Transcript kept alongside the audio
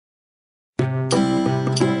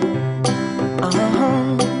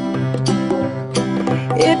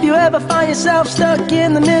If you ever find yourself stuck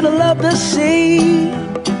in the middle of the sea,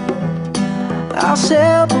 I'll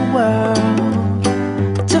sail the world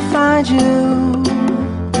to find you.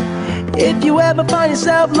 If you ever find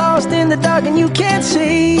yourself lost in the dark and you can't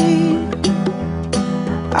see,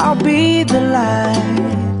 I'll be the light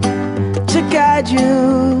to guide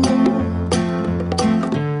you.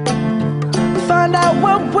 Find out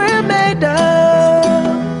what we're made of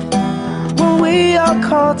when we are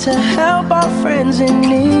called to help our friends in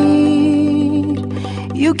need.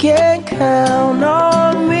 You can count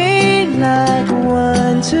on me like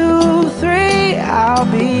 1, 2, 3, I'll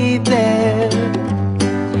be there.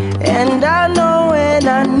 And I know when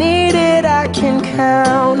I need it, I can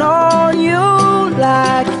count on you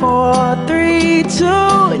like 4, 3, 2,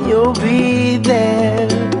 and you'll be there.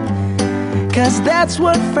 'Cause that's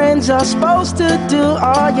what friends are supposed to do,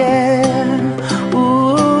 oh yeah.